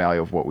apply the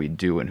value of what we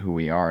do and who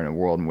we are in a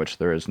world in which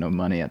there is no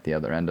money at the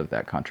other end of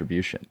that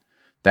contribution?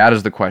 That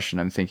is the question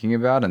I'm thinking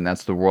about, and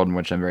that's the world in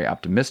which I'm very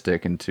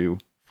optimistic. And to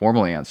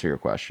formally answer your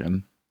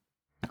question,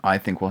 I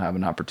think we'll have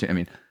an opportunity. I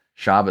mean,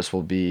 Shabbos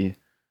will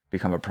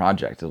become a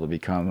project. It'll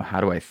become,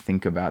 how do I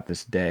think about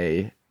this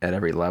day at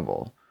every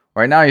level?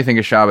 Right now you think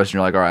of Shabbos and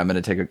you're like, all right, I'm going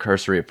to take a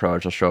cursory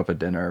approach. I'll show up at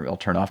dinner. I'll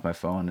turn off my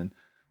phone and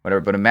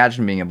whatever. But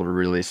imagine being able to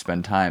really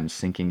spend time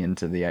sinking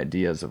into the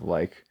ideas of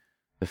like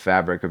the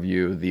fabric of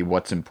you, the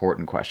what's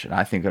important question.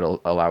 I think it'll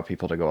allow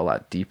people to go a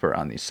lot deeper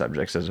on these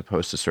subjects as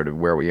opposed to sort of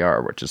where we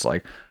are, which is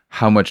like,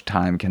 how much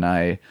time can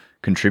I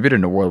contribute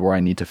in a world where I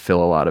need to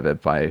fill a lot of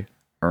it by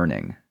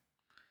earning?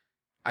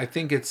 I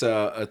think it's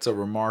a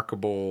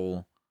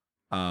remarkable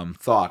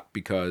thought,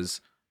 because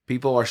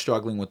people are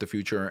struggling with the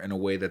future in a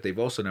way that they've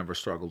also never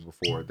struggled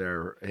before.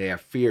 They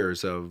have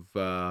fears of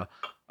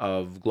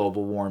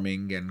global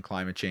warming and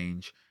climate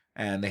change,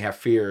 and they have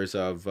fears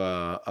of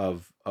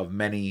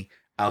many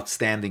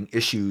outstanding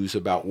issues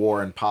about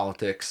war and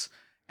politics.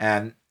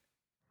 And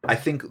I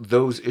think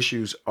those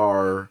issues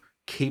are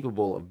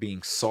capable of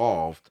being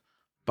solved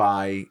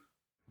by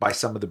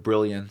some of the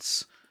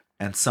brilliance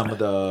and some of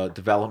the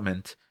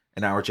development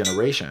in our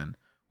generation.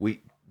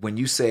 When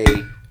you say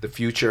the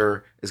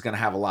future is going to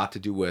have a lot to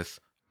do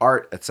with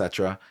art,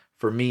 etc.,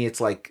 for me,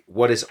 it's like,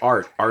 what is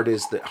art? Art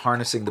is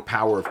harnessing the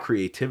power of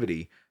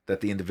creativity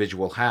that the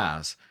individual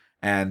has.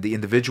 And the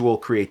individual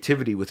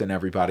creativity within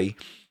everybody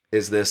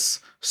is this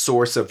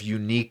source of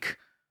unique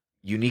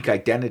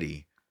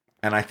identity.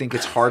 And I think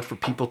it's hard for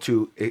people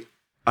to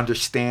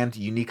understand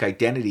unique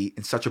identity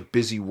in such a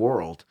busy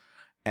world.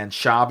 And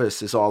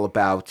Shabbos is all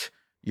about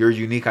your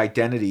unique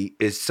identity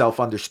is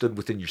self-understood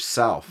within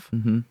yourself.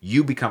 Mm-hmm.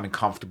 You becoming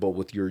comfortable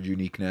with your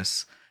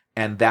uniqueness,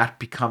 and that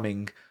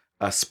becoming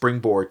a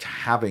springboard to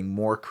having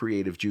more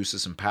creative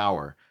juices and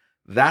power.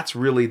 That's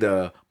really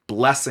the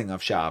blessing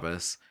of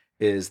Shabbos,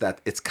 is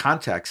that its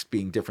context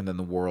being different than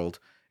the world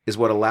is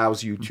what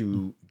allows you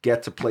to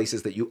get to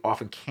places that you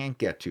often can't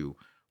get to.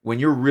 When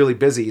you're really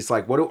busy, it's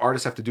like, what do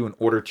artists have to do in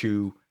order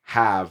to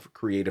have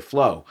creative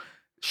flow?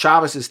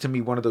 Shabbos is, to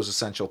me, one of those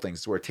essential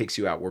things where it takes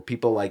you out, where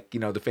people like,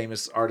 the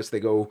famous artists,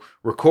 they go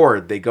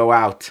record, they go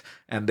out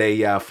and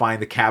they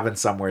find the cabin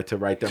somewhere to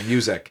write their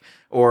music.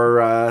 Or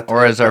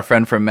as our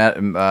friend from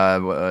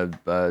John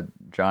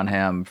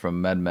Hamm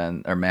from Mad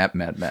Men,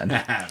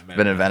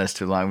 been in Venice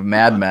too long,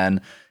 Mad Men,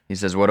 he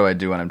says, what do I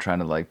do when I'm trying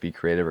to like be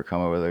creative or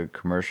come up with a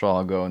commercial?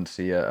 I'll go and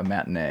see a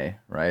matinee,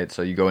 right?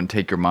 So you go and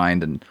take your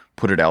mind and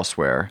put it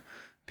elsewhere.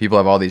 People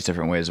have all these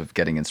different ways of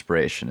getting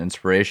inspiration.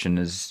 Inspiration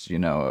is,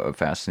 a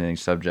fascinating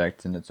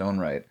subject in its own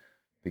right,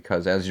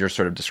 because as you're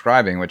sort of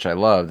describing, which I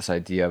love, this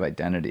idea of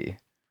identity,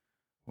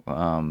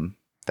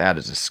 that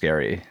is a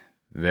scary,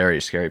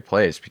 very scary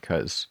place,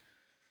 because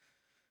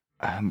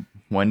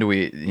when do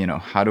we,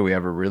 how do we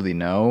ever really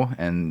know?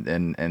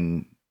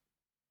 And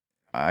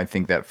I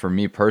think that for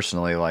me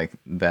personally, like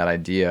that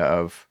idea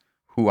of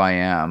who I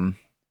am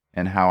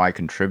and how I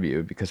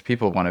contribute, because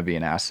people want to be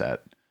an asset,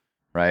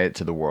 right,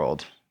 to the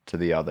world, to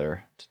the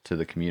other, to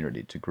the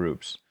community, to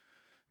groups.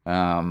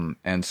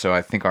 And so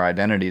I think our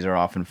identities are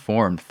often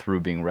formed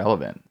through being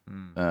relevant,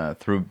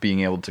 through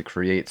being able to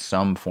create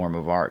some form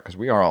of art, because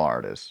we are all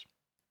artists.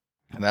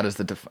 And that is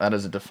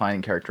a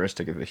defining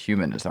characteristic of a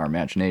human, is our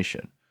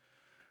imagination.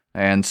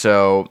 And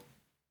so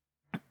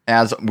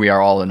as we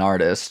are all an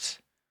artist,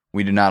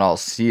 we do not all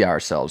see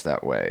ourselves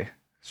that way.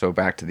 So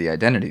back to the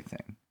identity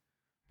thing,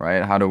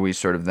 right? How do we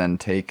sort of then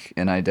take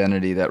an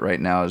identity that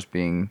right now is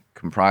being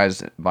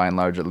comprised, by and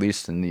large, at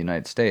least in the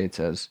United States,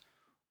 as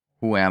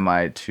who am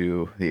I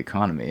to the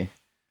economy?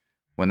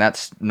 When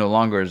that's no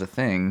longer is a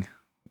thing,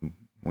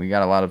 we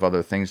got a lot of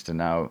other things to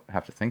now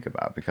have to think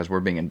about, because we're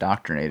being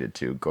indoctrinated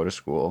to go to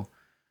school,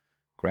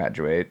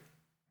 graduate,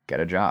 get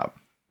a job.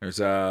 There's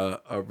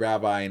a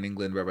rabbi in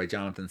England, Rabbi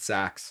Jonathan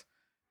Sacks,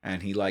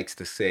 and he likes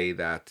to say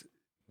that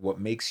what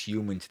makes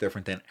humans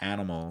different than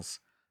animals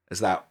is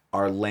that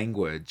our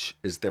language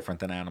is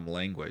different than animal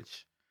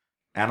language.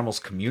 Animals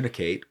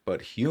communicate,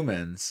 but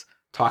humans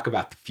talk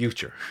about the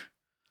future.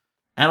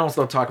 Animals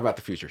don't talk about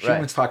the future.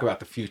 Humans talk about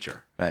the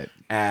future. Right.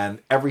 And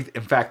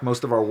in fact,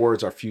 most of our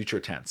words are future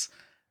tense.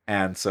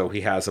 And so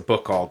he has a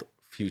book called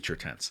Future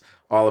Tense,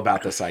 all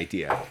about this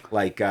idea.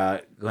 Like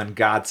when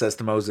God says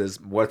to Moses,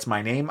 "What's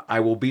my name?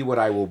 I will be what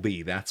I will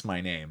be." That's my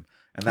name.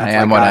 And that's I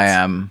am what I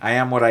am. I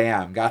am what I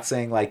am. God's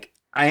saying, like,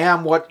 I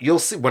am what you'll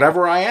see.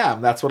 Whatever I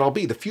am, that's what I'll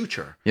be. The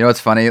future. You know what's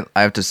funny?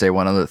 I have to say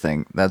one other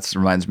thing. That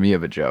reminds me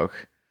of a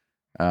joke.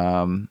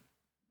 I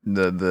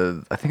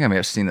think I may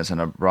have seen this in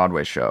a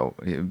Broadway show.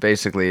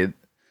 Basically,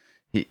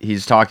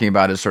 he's talking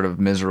about his sort of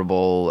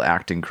miserable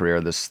acting career.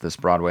 This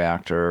Broadway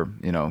actor,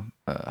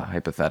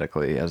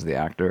 hypothetically as the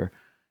actor,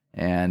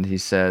 and he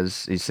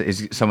says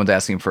someone's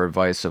asking for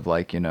advice of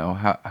like,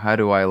 how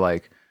do I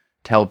like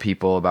tell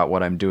people about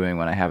what I'm doing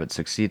when I haven't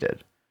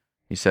succeeded?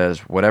 He says,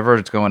 whatever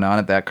is going on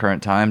at that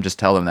current time, just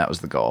tell them that was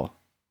the goal.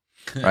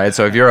 Right?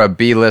 So if you're a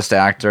B-list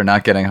actor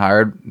not getting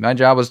hired, my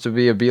job was to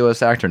be a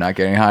B-list actor not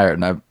getting hired,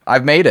 and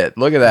I've made it.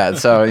 Look at that.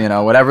 So,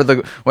 whatever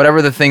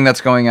the thing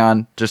that's going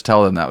on, just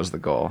tell them that was the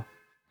goal.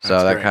 So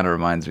That's that great. kind of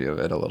reminds me of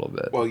it a little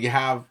bit. Well, you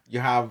have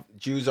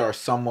Jews are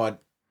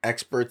somewhat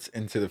experts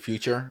into the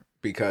future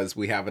because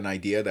we have an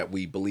idea that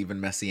we believe in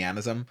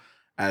messianism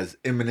as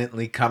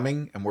imminently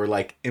coming, and we're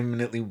like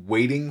imminently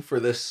waiting for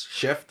this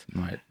shift.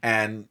 Right.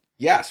 And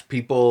yes,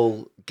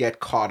 people get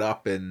caught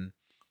up in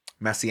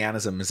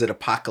messianism. Is it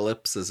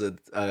apocalypse? Is it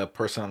a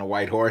person on a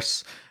white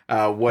horse?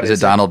 What Is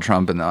it Donald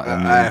Trump in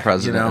the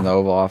president in the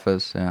Oval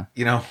Office?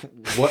 Yeah.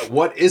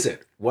 What is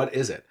it? What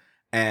is it?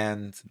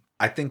 And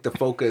I think the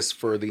focus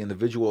for the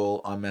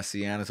individual on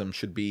messianism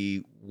should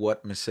be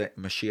what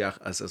Mashiach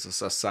as a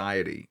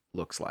society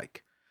looks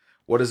like.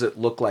 What does it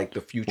look like, the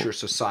future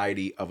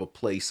society of a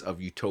place of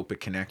utopic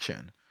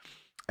connection?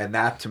 And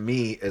that to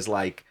me is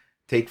like,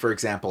 take for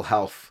example,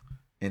 health.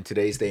 In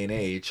today's day and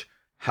age,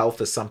 health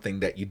is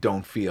something that you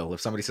don't feel. If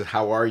somebody says,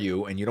 how are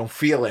you? And you don't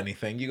feel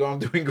anything, you go, I'm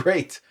doing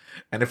great.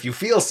 And if you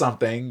feel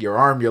something, your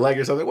arm, your leg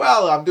or something,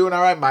 well, I'm doing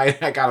all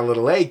right. I got a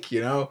little ache,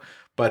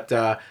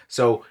 But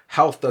so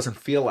health doesn't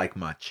feel like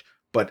much,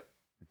 but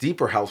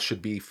deeper health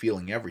should be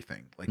feeling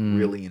everything, like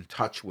really in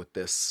touch with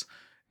this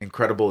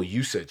incredible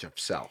usage of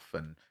self.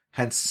 And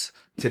hence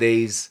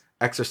today's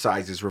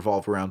exercises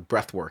revolve around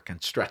breath work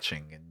and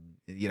stretching and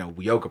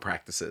yoga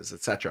practices,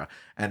 etc.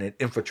 And it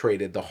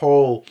infiltrated the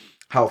whole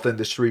health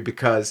industry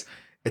because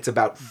it's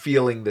about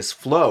feeling this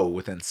flow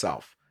within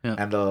self. Yeah.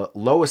 And the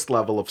lowest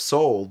level of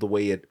soul, the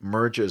way it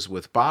merges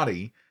with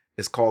body,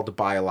 is called the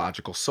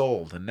biological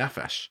soul, the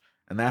nefesh.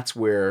 And that's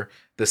where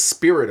the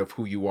spirit of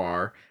who you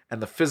are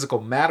and the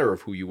physical matter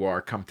of who you are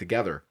come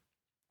together.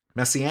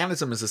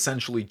 Messianism is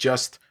essentially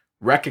just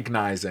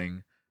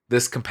recognizing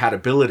this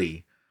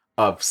compatibility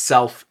of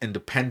self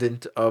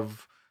independent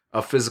of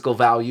physical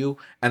value,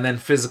 and then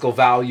physical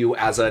value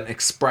as an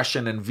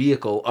expression and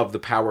vehicle of the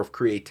power of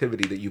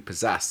creativity that you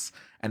possess,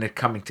 and it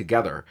coming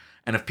together.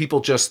 And if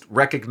people just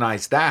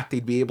recognize that,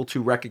 they'd be able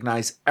to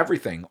recognize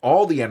everything,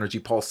 all the energy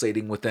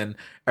pulsating within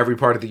every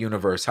part of the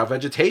universe, how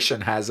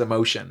vegetation has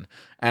emotion,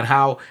 and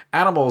how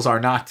animals are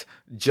not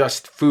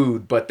just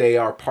food, but they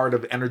are part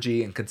of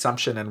energy and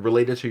consumption and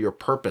related to your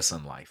purpose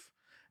in life.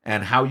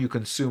 And how you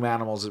consume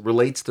animals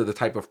relates to the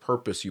type of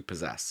purpose you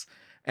possess.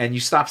 And you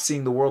stop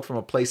seeing the world from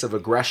a place of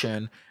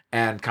aggression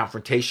and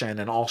confrontation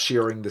and all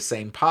sharing the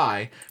same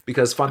pie,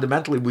 because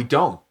fundamentally we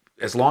don't.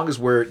 As long as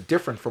we're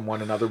different from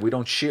one another, we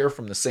don't share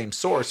from the same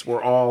source.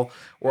 We're all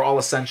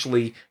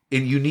essentially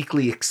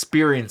uniquely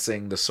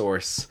experiencing the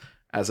source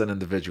as an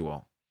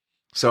individual.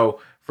 So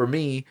for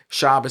me,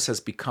 Shabbos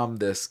has become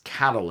this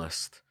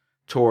catalyst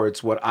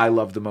towards what I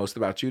love the most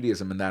about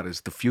Judaism, and that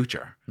is the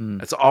future.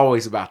 It's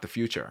always about the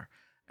future.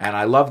 And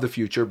I love the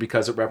future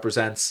because it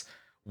represents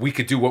we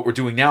could do what we're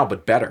doing now,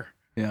 but better.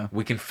 Yeah.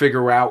 We can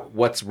figure out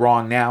what's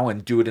wrong now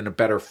and do it in a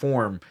better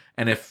form.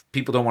 And if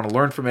people don't want to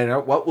learn from it,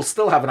 well, we'll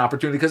still have an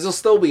opportunity because there'll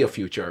still be a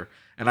future.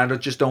 And I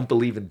just don't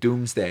believe in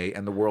doomsday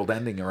and the world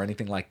ending or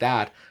anything like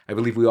that. I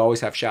believe we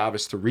always have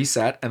Shabbos to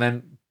reset and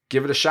then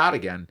give it a shot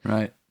again.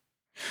 Right.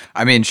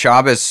 I mean,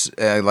 Shabbos,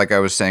 like I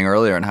was saying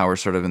earlier, and how we're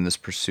sort of in this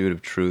pursuit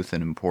of truth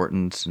and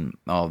importance and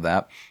all of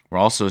that, we're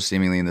also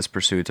seemingly in this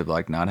pursuit of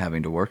like not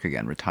having to work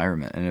again,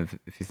 retirement. And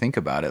if you think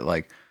about it,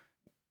 like,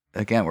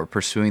 again, we're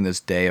pursuing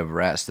this day of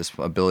rest, this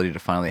ability to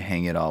finally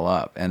hang it all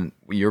up. And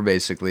you're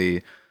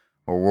basically,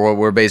 or what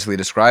we're basically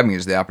describing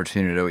is the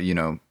opportunity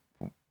to,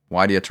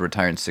 why do you have to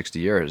retire in 60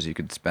 years? You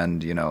could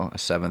spend, a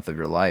seventh of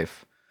your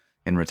life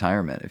in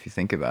retirement, if you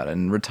think about it.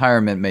 And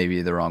retirement may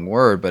be the wrong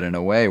word, but in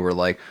a way, we're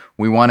like,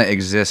 we want to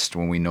exist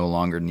when we no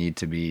longer need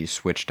to be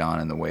switched on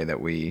in the way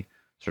that we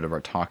sort of are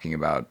talking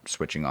about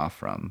switching off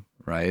from,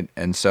 right?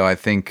 And so I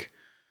think,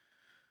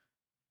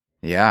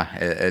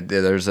 yeah,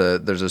 there's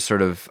a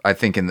sort of, I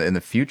think in the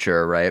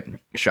future, right,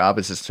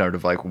 Shabbos is sort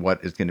of like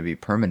what is going to be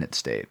permanent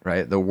state,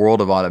 right? The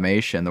world of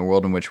automation, the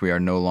world in which we are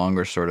no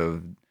longer sort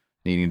of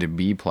needing to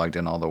be plugged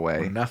in all the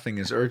way. When nothing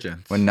is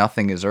urgent. When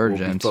nothing is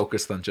urgent. We'll be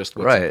focused on just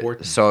what's right.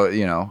 important. So,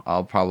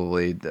 I'll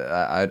probably,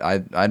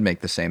 I'd make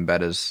the same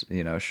bet as,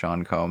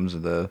 Sean Combs,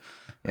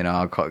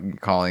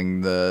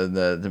 calling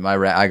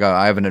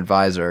I have an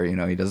advisor,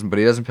 he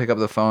doesn't pick up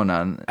the phone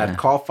on. At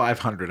call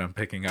 500, I'm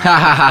picking up.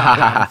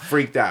 I'm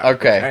freaked out.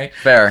 Okay.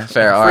 Fair.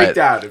 All right. Freaked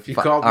out. If you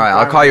call me. All right.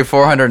 I'll call you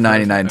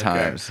 499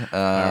 times. All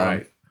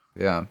right.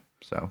 Yeah.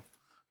 So.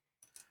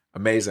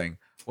 Amazing.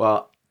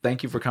 Well,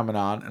 thank you for coming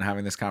on and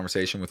having this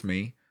conversation with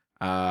me.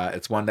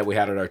 It's one that we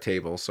had at our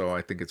table, so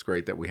I think it's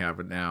great that we have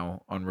it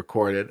now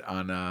unrecorded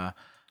on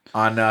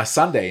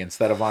Sunday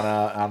instead of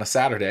on a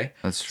Saturday.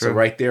 That's true. So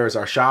right there is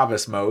our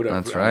Shabbos mode of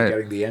That's right.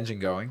 getting the engine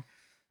going.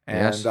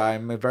 And Yes.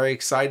 I'm very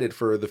excited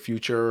for the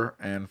future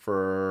and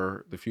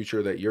for the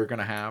future that you're going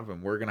to have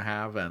and we're going to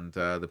have and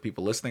the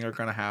people listening are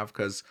going to have,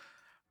 because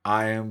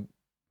I am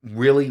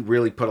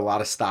really put a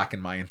lot of stock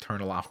in my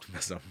internal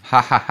optimism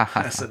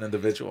as an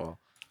individual.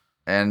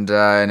 And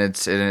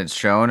it's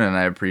shown, and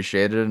I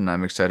appreciate it, and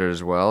I'm excited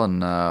as well.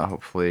 And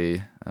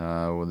hopefully,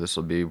 this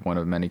will be one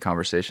of many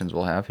conversations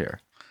we'll have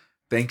here.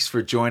 Thanks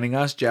for joining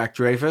us, Jack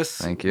Dreyfus.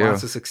 Thank you.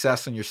 Lots of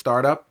success in your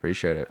startup.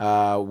 Appreciate it.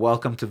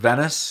 Welcome to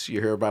Venice.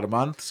 You're here about a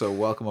month, so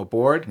welcome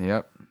aboard.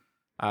 Yep.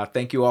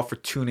 Thank you all for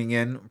tuning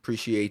in.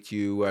 Appreciate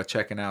you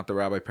checking out the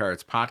Rabbi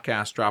Peretz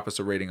podcast. Drop us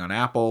a rating on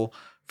Apple.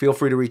 Feel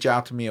free to reach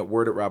out to me at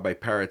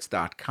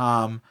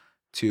word@rabbiperetz.com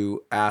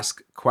to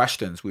ask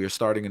questions. We are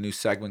starting a new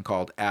segment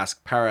called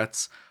Ask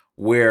Peretz,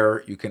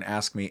 where you can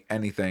ask me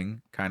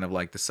anything, kind of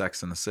like the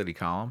Sex and the City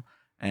column,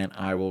 and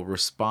I will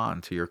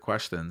respond to your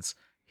questions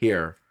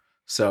here.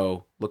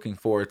 So looking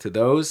forward to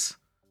those.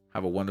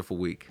 Have a wonderful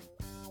week.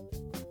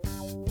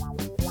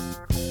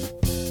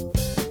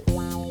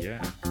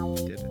 Yeah,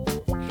 did it.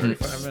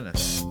 35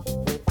 minutes.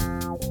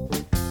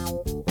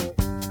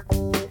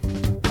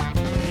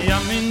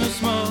 ימין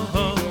ושמאל,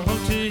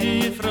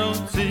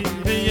 תפרוצי,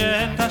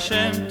 ויית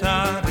השם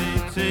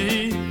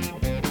תריצי,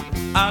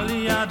 על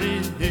ידי